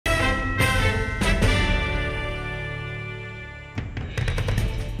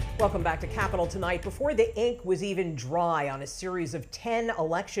Welcome back to Capitol Tonight. Before the ink was even dry on a series of 10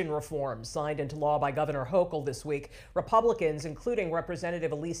 election reforms signed into law by Governor Hochul this week, Republicans, including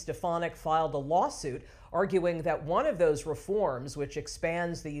Representative Elise Stefanik, filed a lawsuit arguing that one of those reforms, which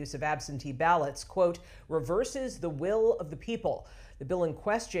expands the use of absentee ballots, quote, reverses the will of the people. The bill in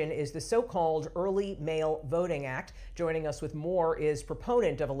question is the so-called Early Mail Voting Act. Joining us with more is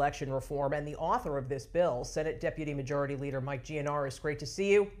proponent of election reform and the author of this bill, Senate Deputy Majority Leader Mike Gianaris. Great to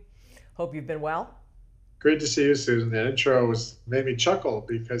see you. Hope you've been well. Great to see you, Susan. That intro made me chuckle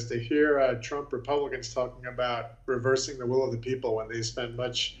because to hear Trump Republicans talking about reversing the will of the people when they spend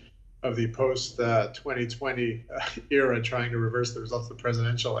much of the post-2020 era trying to reverse the results of the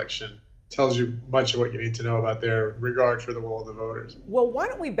presidential election tells you much of what you need to know about their regard for the will of the voters. Well, why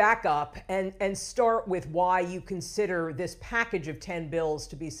don't we back up and start with why you consider this package of 10 bills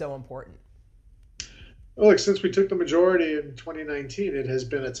to be so important? Well, look, since we took the majority in 2019, it has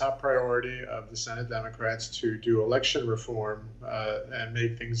been a top priority of the Senate Democrats to do election reform and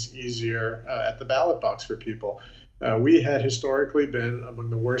make things easier at the ballot box for people. We had historically been among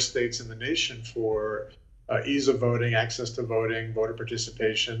the worst states in the nation for ease of voting, access to voting, voter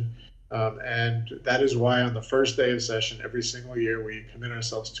participation. And that is why on the first day of session every single year we commit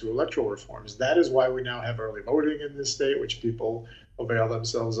ourselves to electoral reforms. That is why we now have early voting in this state, which people avail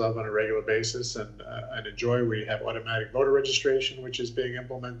themselves of on a regular basis and enjoy. We have automatic voter registration, which is being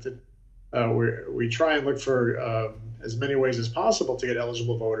implemented. We try and look for as many ways as possible to get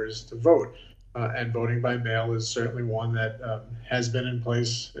eligible voters to vote. And voting by mail is certainly one that has been in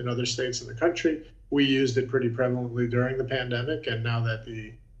place in other states in the country. We used it pretty prevalently during the pandemic, and now that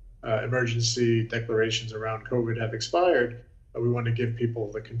the emergency declarations around COVID have expired, we want to give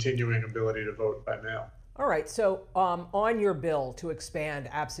people the continuing ability to vote by mail. All right, so on your bill to expand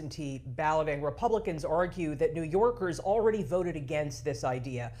absentee balloting, Republicans argue that New Yorkers already voted against this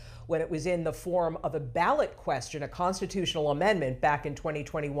idea when it was in the form of a ballot question, a constitutional amendment back in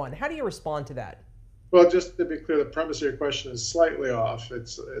 2021. How do you respond to that? Well, just to be clear, the premise of your question is slightly off.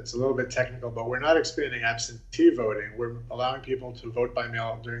 It's a little bit technical, but we're not expanding absentee voting. We're allowing people to vote by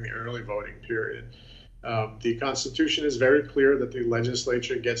mail during the early voting period. The Constitution is very clear that the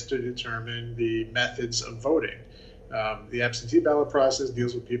legislature gets to determine the methods of voting. The absentee ballot process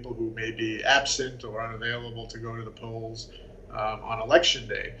deals with people who may be absent or unavailable to go to the polls on election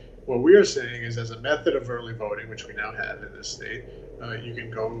day. What we are saying is, as a method of early voting, which we now have in this state, you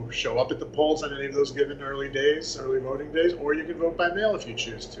can go show up at the polls on any of those given early voting days, or you can vote by mail if you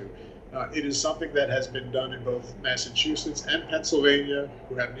choose to. It is something that has been done in both Massachusetts and Pennsylvania,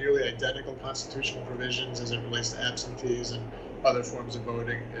 who have nearly identical constitutional provisions as it relates to absentees and other forms of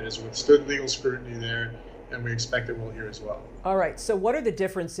voting. It has withstood legal scrutiny there, and we expect it will here as well. All right, so what are the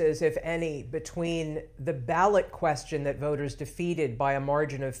differences, if any, between the ballot question that voters defeated by a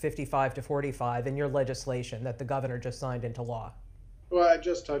margin of 55 to 45 in your legislation that the governor just signed into law? Well, I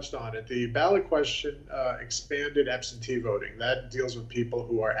just touched on it. The ballot question expanded absentee voting. That deals with people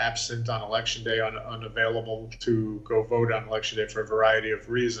who are absent on election day, unavailable to go vote on election day for a variety of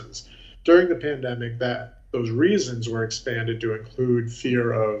reasons. During the pandemic, those reasons were expanded to include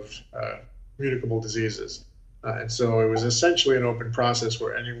fear of communicable diseases. And so it was essentially an open process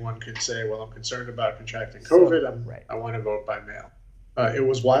where anyone could say, well, I'm concerned about contracting COVID. I want to vote by mail. It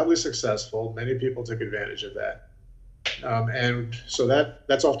was wildly successful. Many people took advantage of that. And so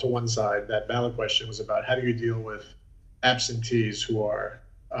that's off to one side. That ballot question was about how do you deal with absentees who are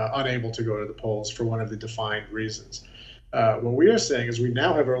unable to go to the polls for one of the defined reasons. What we are saying is we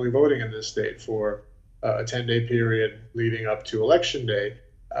now have early voting in this state for a 10-day period leading up to election day.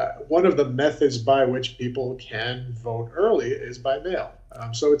 One of the methods by which people can vote early is by mail.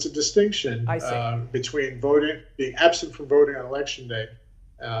 So it's a distinction between being absent from voting on election day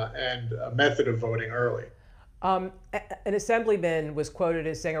and a method of voting early. An assemblyman was quoted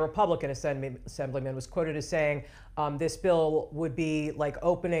as saying, a Republican assemblyman was quoted as saying, this bill would be like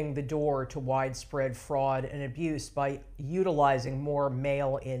opening the door to widespread fraud and abuse by utilizing more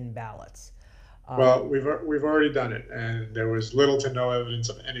mail-in ballots. Well, we've already done it, and there was little to no evidence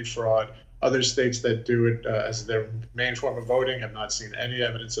of any fraud. Other states that do it as their main form of voting have not seen any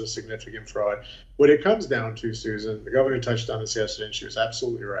evidence of significant fraud. What it comes down to, Susan, the governor touched on this yesterday, and she was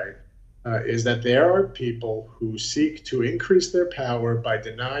absolutely right, is that there are people who seek to increase their power by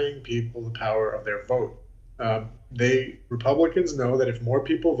denying people the power of their vote. Republicans know that if more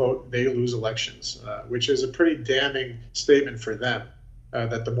people vote, they lose elections, which is a pretty damning statement for them.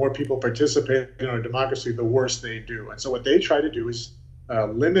 That the more people participate in our democracy, the worse they do. And so what they try to do is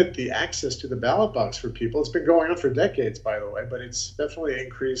limit the access to the ballot box for people. It's been going on for decades, by the way, but it's definitely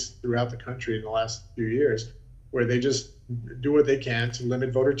increased throughout the country in the last few years. where they just do what they can to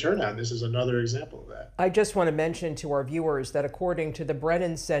limit voter turnout. This is another example of that. I just want to mention to our viewers that according to the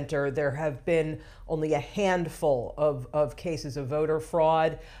Brennan Center, there have been only a handful of cases of voter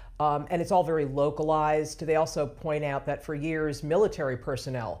fraud, and it's all very localized. They also point out that for years, military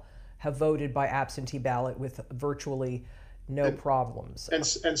personnel have voted by absentee ballot with virtually no problems. And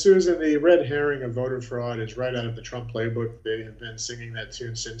Susan, the red herring of voter fraud is right out of the Trump playbook. They have been singing that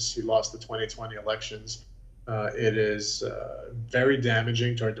tune since he lost the 2020 elections. It is very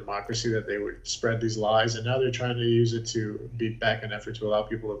damaging to our democracy that they would spread these lies, and now they're trying to use it to beat back an effort to allow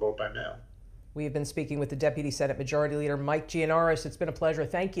people to vote by mail. We've been speaking with the Deputy Senate Majority Leader, Mike Gianaris. It's been a pleasure.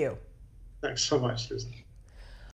 Thank you. Thanks so much, Susan.